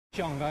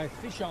Fish on, guys,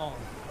 fish on.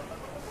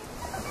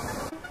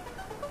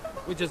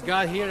 We just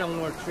got here and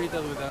we're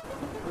treated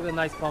with a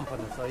nice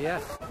pompano, so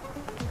yeah.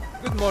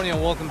 Good morning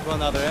and welcome to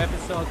another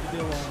episode.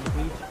 Today we're on the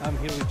beach. I'm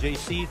here with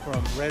JC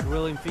from Red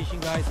Reeling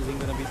Fishing, guys. The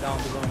link gonna be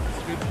down below in the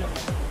description.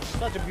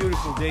 Such a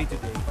beautiful day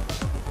today.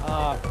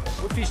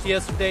 We fished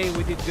yesterday,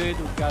 we did good.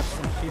 We got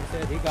some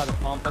sheepshead, he got a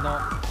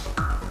pompano.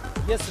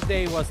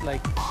 Yesterday was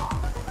like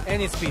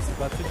any species,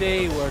 but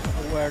today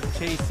we're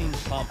chasing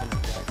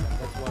pompanos, guys. And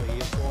that's what we're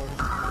here for. We're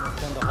gonna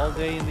spend the whole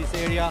day in this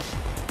area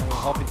and we're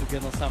hoping to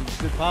get on some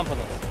good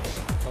pompanos.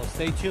 So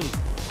stay tuned.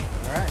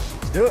 Alright,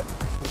 let's do it.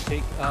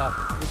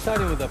 We're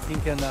starting with the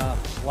pink and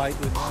white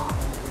with one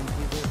and green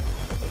teaser.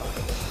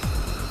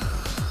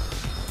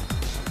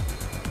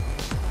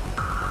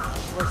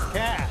 First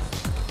cast.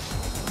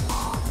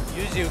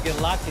 Usually we get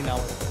lucky now.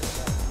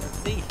 Let's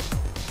see.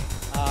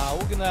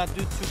 We're gonna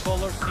do two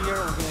colors here.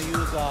 We're gonna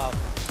use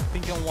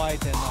pink and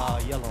white and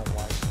yellow and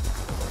white.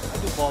 I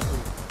do both.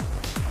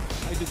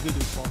 I do good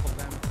with both of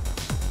them.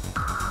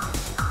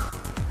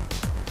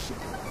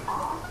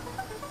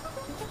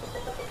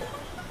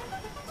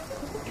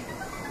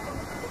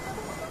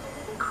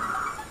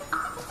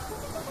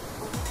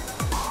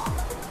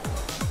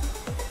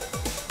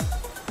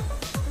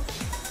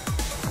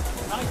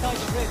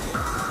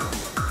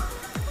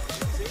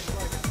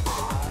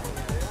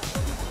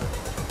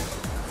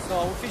 So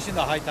we're fishing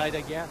the high tide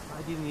again.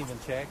 I didn't even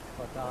check,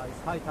 but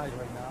it's high tide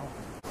right now.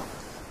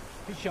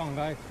 Fish on,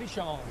 guys, fish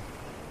on.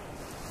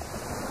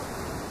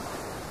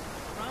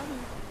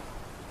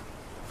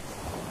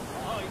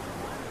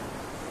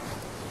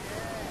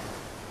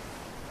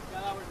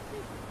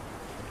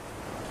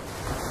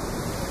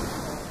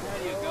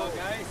 There you go,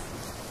 guys.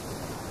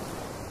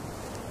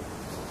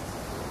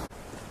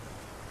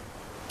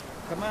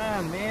 Come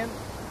on, man.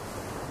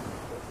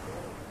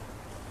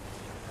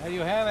 There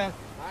you have it.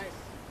 Nice.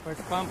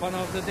 First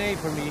pompano of the day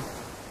for me.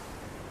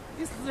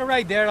 This is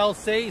right there, I'll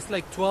say. It's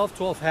like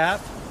 12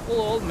 half.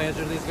 We'll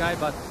measure this guy,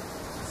 but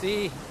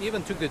see,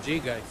 even took the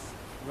jig, guys.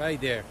 Right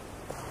there.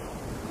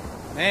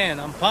 Man,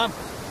 I'm pumped.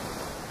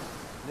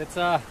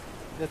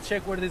 Let's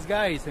check where this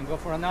guy is and go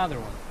for another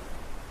one.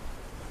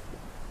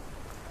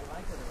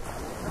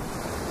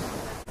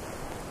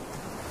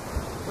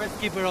 First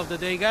keeper of the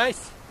day,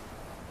 guys.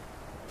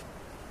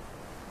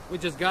 We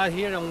just got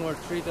here and we're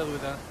treated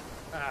with a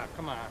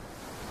come on,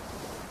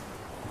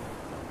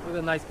 with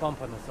a nice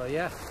pompano, so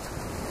yeah,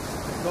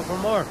 let's go for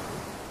more.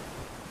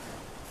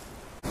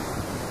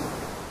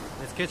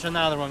 Let's catch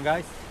another one,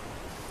 guys.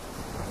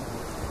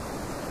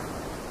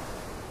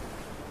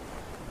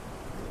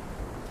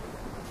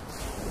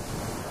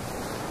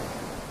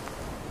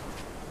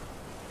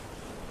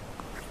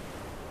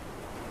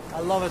 I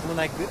love it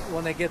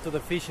when I get to the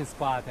fishing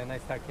spot and I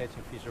start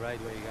catching fish right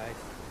away, guys.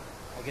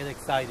 I get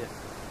excited,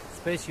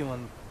 especially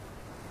when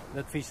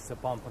that fish is a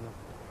pompano.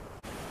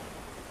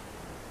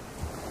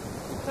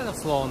 Kind of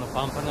slow on the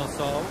pompano,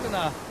 so we're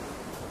gonna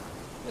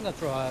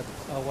throw a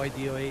white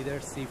DOA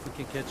there, see if we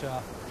can catch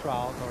a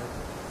trout or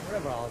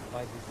whatever else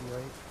by this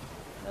DOA.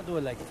 I'll do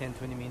it like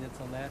 10-20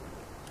 minutes on that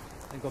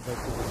and go back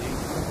to the jig.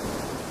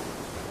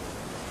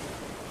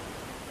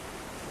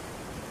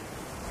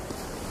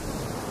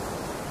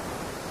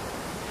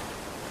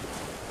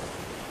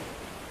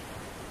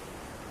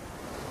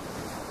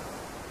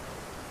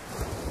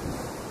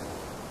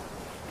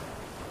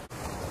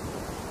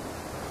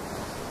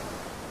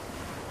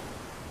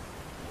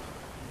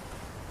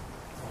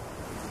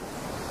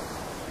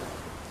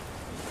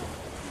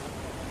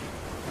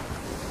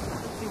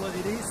 What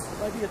it is,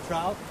 might be a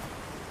trout.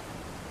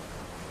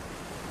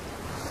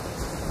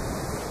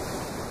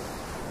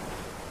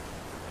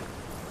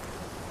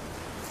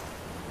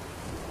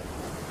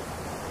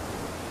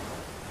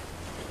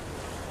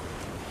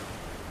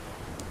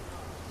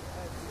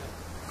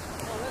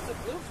 Oh, that's a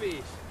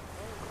bluefish.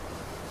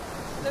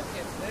 Look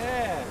at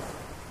that.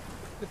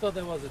 We thought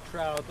that was a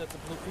trout. That's a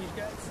bluefish,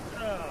 guys.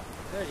 Oh,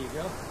 there you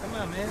go. Come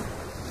on, man.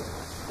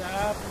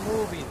 Stop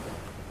moving.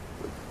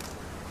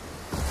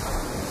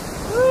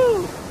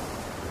 Woo!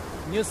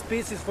 New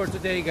species for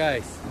today,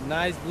 guys.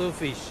 Nice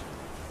bluefish.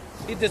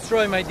 It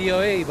destroyed my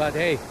DOA, but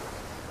hey,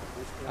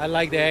 I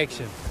like the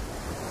action.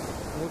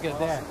 Look at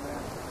that.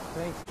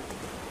 Thank you.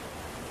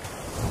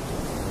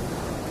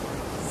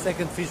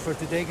 Second fish for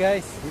today,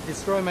 guys. It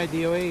destroyed my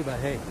DOA, but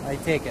hey, I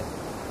take it.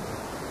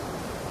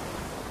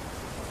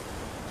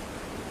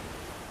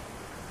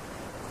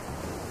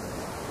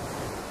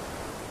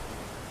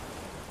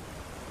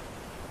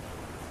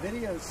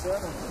 Video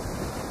 7.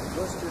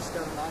 This just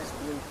got a nice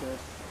bluefish.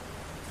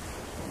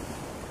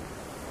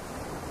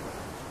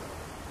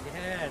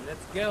 Yeah,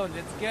 let's go,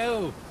 let's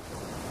go.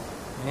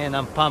 Man,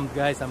 I'm pumped,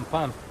 guys, I'm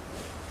pumped.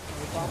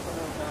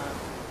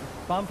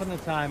 Pompano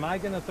time.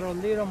 I'm gonna throw a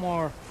little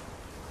more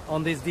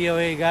on this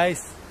DOA,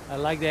 guys. I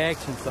like the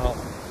action, so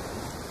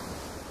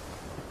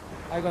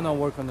I'm gonna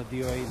work on the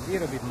DOA a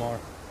little bit more.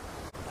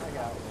 I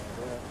got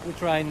one. We're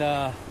trying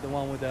the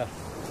one with the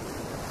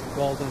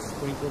golden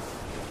sprinkles.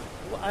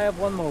 I have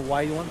one more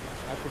white one.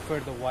 I prefer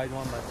the white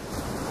one, but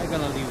I'm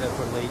gonna leave that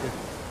for later,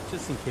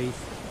 just in case.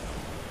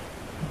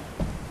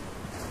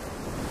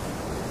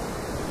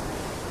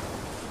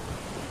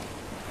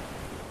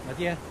 But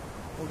yeah,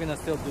 we're gonna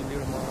still do a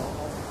little more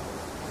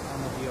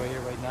on the DOA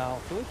right now.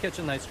 So we'll catch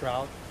a nice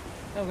trout.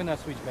 Then we're gonna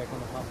switch back on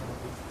the Pompano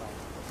big spot.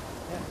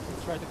 Yeah,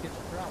 let's try to catch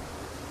a trout.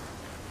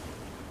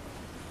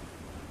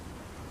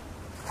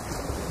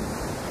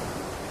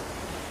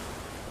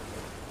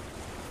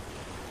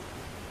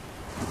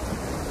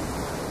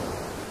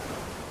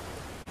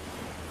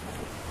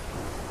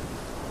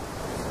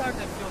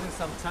 Started feeling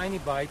some tiny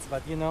bites,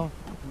 but you know,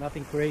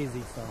 nothing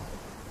crazy, so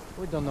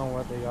we don't know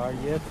what they are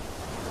yet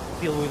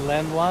till we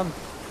land one.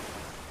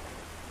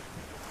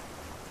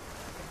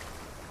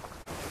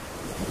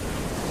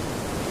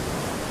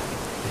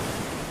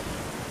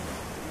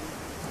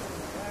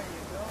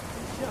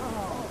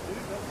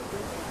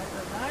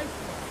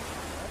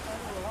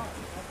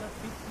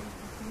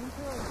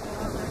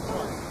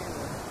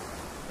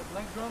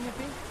 Drum, you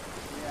think?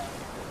 Yeah.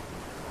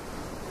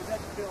 It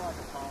doesn't feel like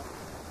a palm.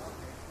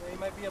 Okay. Yeah, it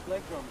might be a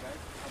black drum, guys.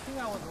 I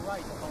think I was right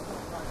about the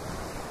front.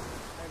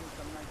 Having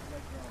some nice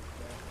black drums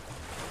there.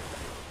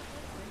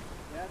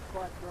 Yeah, it's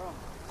quite drum.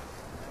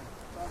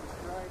 Some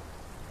strike.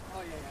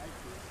 Oh yeah, I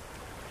see it.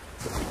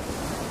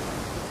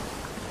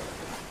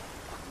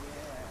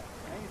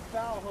 Yeah. And he's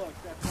foul hook,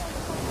 that's why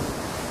it's called.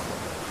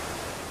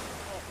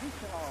 Oh,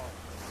 fish on.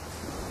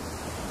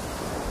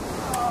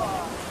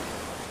 Oh.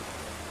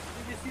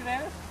 Did you see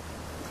that?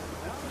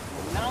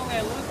 Now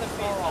I lose the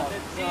fish,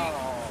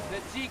 the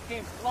jig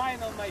came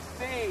flying on my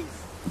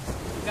face.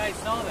 You guys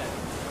saw that?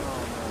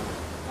 Oh,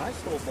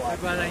 nice little black.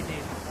 That's what I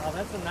did. Oh,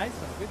 that's a nice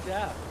one. Good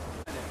job.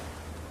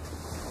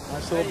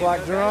 Nice little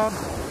black drum.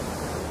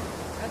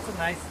 That's a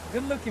nice,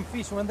 good-looking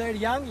fish when they're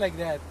young like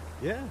that.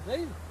 Yeah.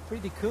 They're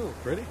pretty cool.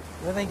 Pretty.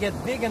 When they get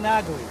big and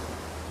ugly.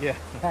 Yeah.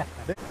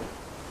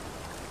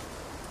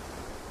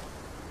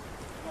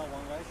 One,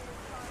 guys.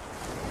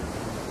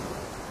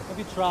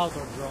 Maybe trout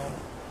or drum.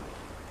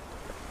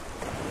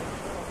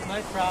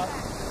 Nice trout.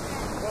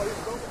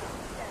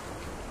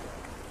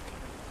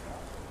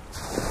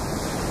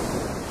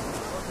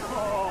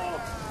 Oh,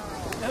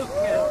 look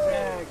at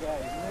that,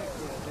 guys.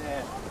 Look at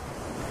that.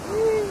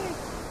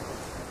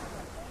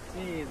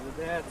 Jeez,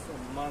 that's a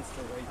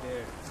monster right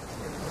there.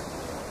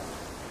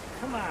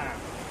 Come on.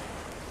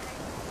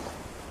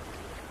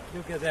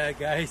 Look at that,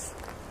 guys.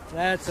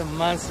 That's a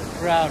monster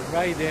trout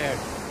right there.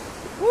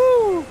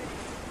 Woo!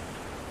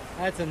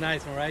 That's a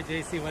nice one, right,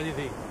 JC? What do you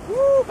think?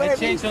 Woo, I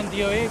changed on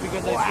DOA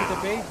because I see the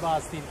bait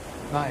busting.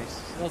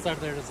 Nice. Those are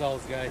the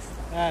results, guys.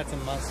 That's a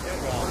monster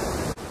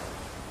trout.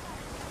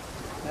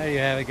 There you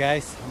have it,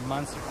 guys. A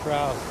monster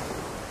trout.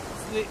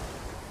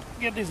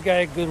 Get this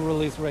guy a good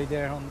release right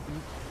there on the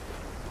beach.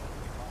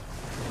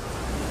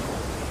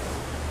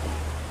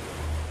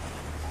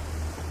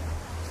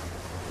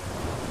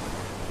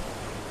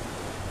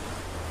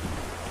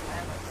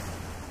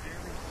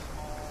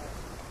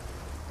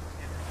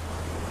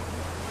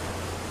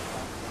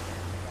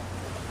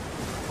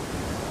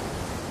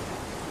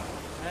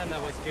 And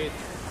that was good.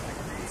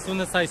 As soon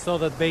as I saw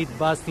that bait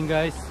busting,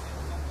 guys,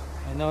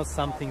 I know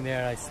something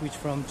there. I switched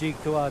from jig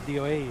to a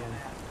DOA, and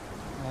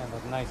man,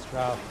 but nice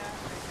trout.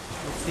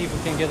 Let's see if we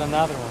can get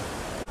another one.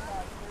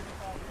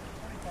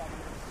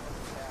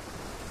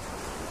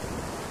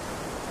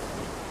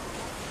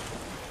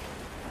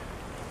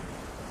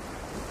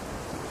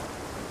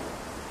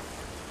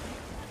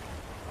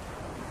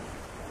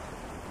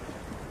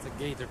 It's a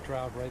gator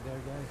trout right there,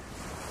 guys.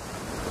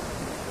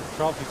 A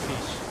trophy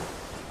fish.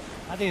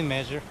 I didn't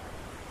measure. I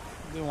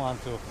didn't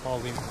want to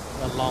hold him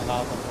that long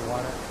out of the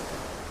water.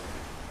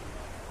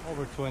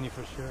 Over 20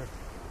 for sure.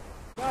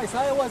 Guys,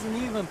 I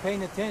wasn't even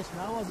paying attention.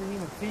 I wasn't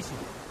even fishing.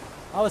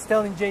 I was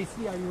telling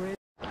JC, are you ready?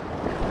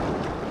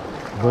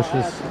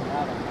 Bushes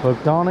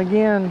hooked on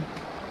again.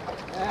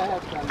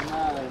 That's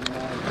another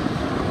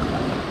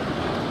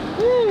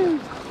nice. Woo!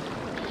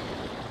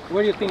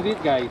 Where do you think this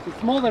guy is? It's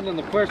smaller than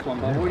the first one,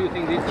 but where do you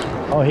think this is?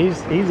 Oh,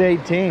 he's 18.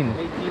 18,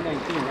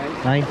 19,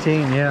 right?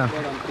 19, yeah. That's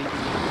what I'm thinking.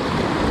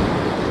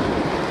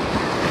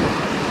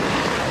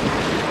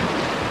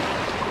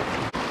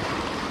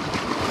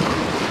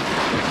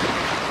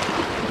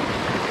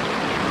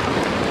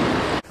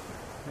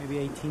 Maybe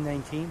 18,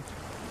 19.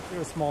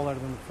 They're smaller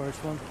than the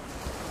first one.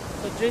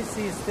 So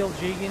JC is still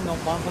jigging, no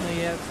Pompano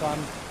yet, so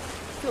I'm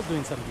still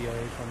doing some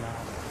DOA for now.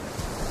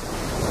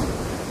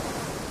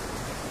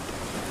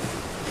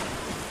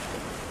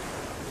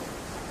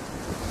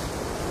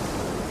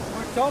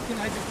 We're talking,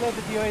 I just let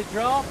the DOA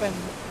drop and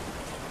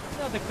you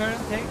know, the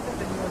current takes it and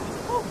you know,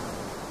 just boom,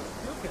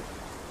 look it.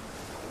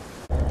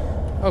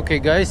 Okay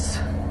guys,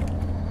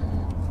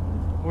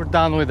 we're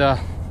done with the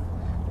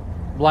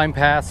blind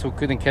pass, who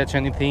couldn't catch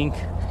anything.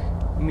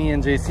 Me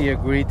and JC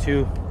agreed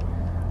to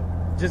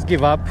just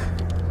give up,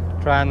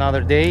 try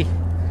another day.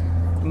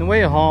 On the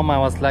way home I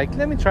was like,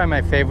 let me try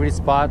my favorite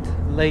spot.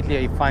 Lately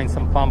I find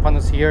some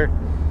pompanos here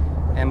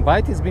and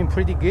bite has been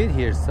pretty good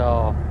here,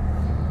 so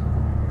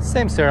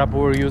same setup we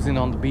were using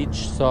on the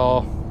beach.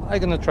 So I'm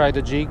gonna try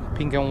the jig,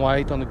 pink and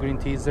white on the green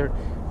teaser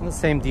and the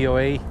same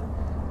DOA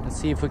and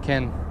see if we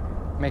can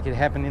make it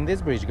happen in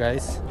this bridge,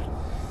 guys.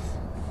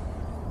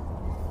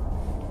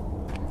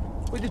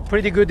 We did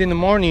pretty good in the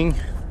morning.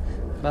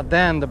 But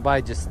then the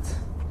bite just,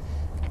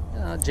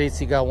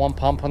 JC got one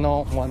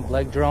pompano, one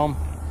black drum.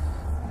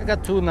 I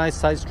got two nice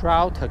sized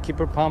trout, a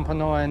keeper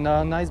pompano and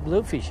a nice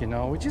bluefish, you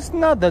know, which is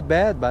not that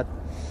bad, but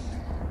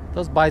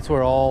those bites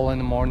were all in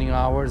the morning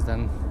hours,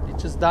 then it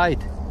just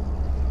died.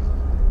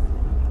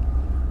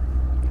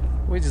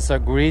 We just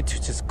agreed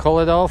to just call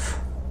it off.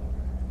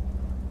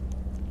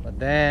 But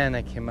then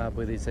I came up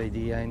with this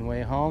idea on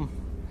way home.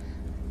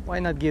 Why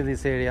not give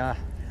this area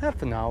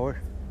half an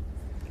hour?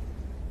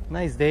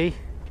 Nice day.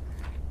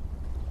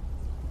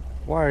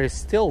 Water is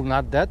still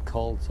not that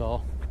cold,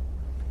 so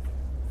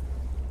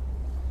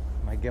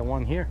might get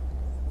one here.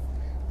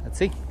 Let's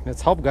see.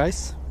 Let's hope,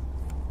 guys.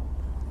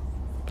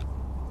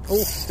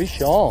 Oh,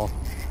 fish on.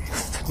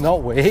 No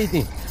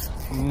waiting.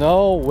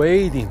 No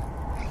waiting.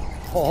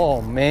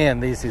 Oh man,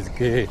 this is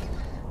good.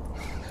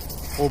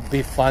 Would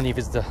be fun if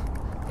it's the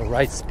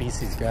right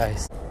species,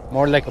 guys.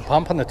 More like a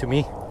pompano to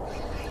me.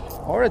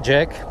 Or a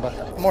jack,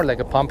 but more like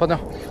a pompano.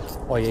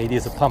 Oh yeah, it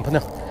is a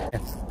pompano.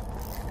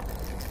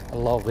 I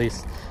love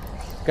this.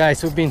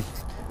 Guys, we've been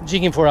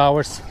jigging for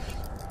hours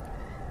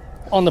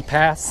on the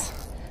pass,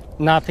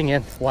 nothing,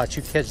 and watch,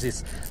 you catch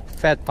this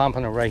fat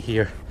pompano right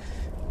here,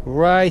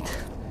 right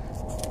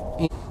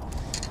in.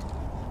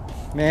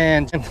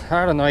 Man,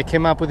 I don't know, I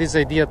came up with this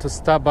idea to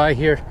stop by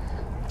here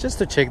just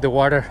to check the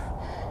water,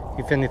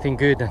 if anything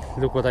good, and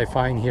look what I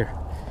find here.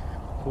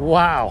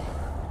 Wow,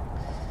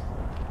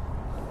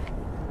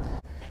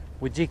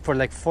 we jigged for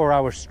like 4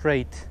 hours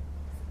straight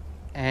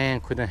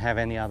and couldn't have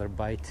any other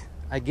bite.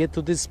 I get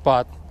to this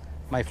spot,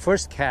 my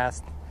first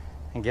cast,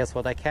 and guess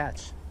what I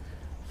catch?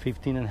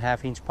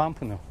 15.5-inch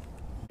pompano.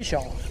 Fish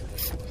on.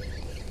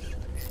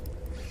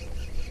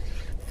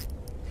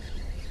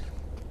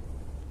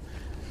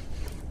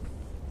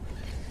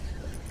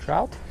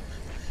 Trout,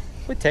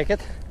 we take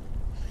it.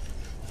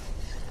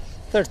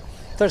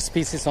 Third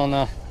species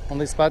on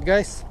this spot,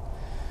 guys.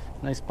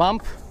 Nice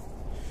pump,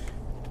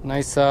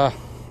 nice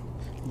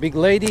big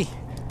lady,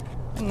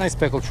 nice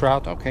speckled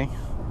trout. Okay,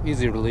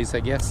 easy release, I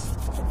guess.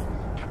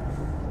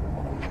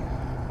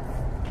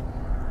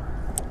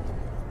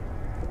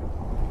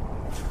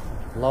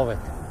 Love it.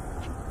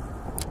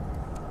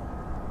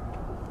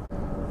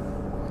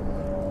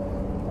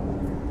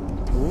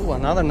 Ooh,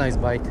 another nice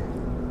bite.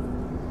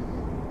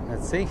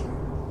 Let's see.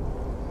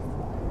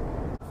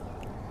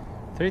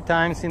 3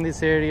 times in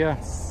this area,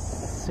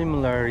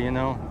 similar, you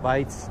know,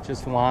 bites,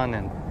 just one,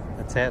 and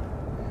that's it.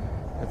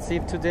 Let's see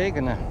if today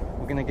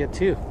we're gonna get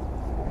 2.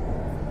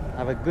 I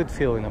have a good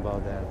feeling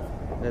about that.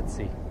 Let's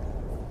see.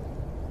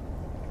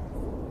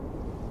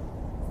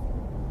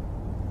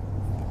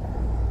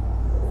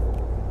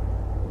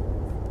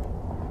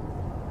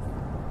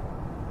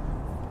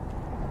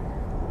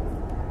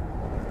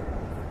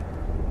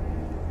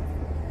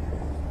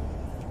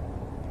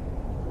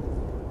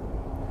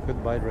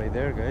 Good bite right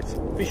there, guys.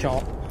 Fish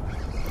on.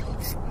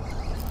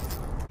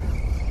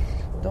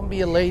 Don't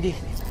be a lady.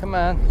 Come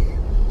on.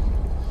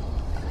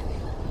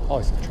 Oh,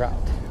 it's a trout.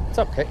 It's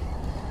okay.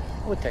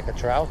 We'll take a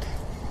trout.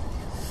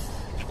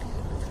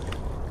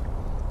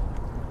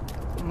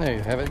 There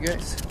you have it,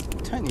 guys.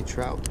 Tiny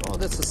trout. Oh,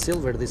 that's a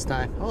silver this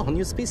time. Oh,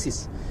 new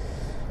species.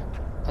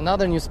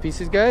 Another new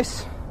species,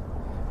 guys.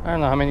 I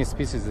don't know how many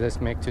species this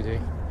make today.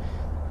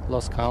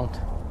 Lost count.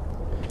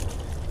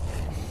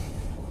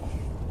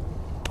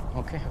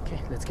 Okay,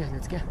 let's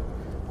get.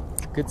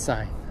 Good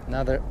sign.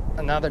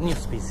 Another new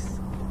species.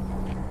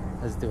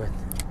 Let's do it.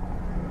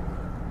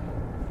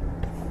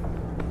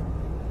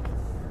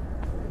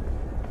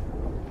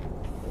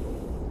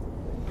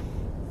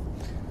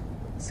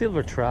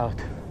 Silver trout.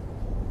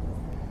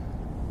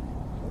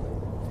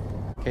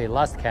 Okay,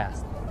 last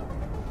cast.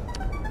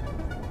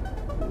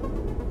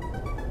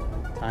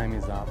 Time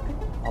is up.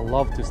 I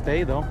love to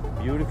stay though.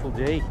 Beautiful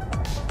day.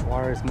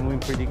 Water is moving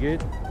pretty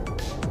good.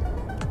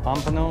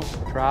 Pompano,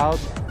 trout,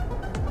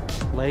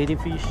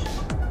 ladyfish,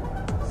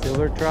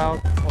 silver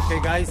trout.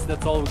 Okay guys,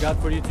 that's all we got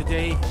for you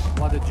today.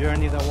 What a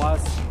journey that was.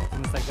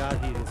 Since I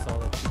got here, it's all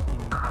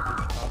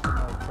 15.5-inch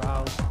pompano,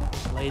 trout,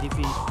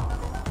 ladyfish.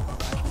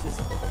 I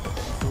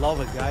just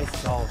love it, guys.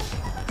 So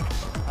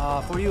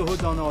for you who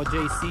don't know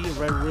JC,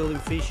 Red Reeling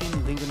Fishing,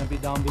 link gonna be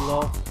down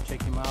below.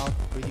 Check him out.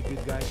 Pretty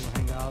good guy to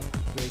hang out.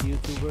 Great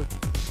YouTuber.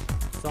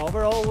 So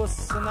overall, it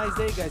was a nice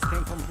day, guys.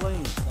 Can't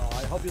complain. So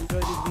I hope you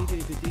enjoyed this video.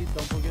 If you did,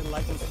 don't forget to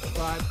like and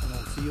subscribe, and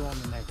I'll see you on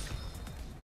the next one.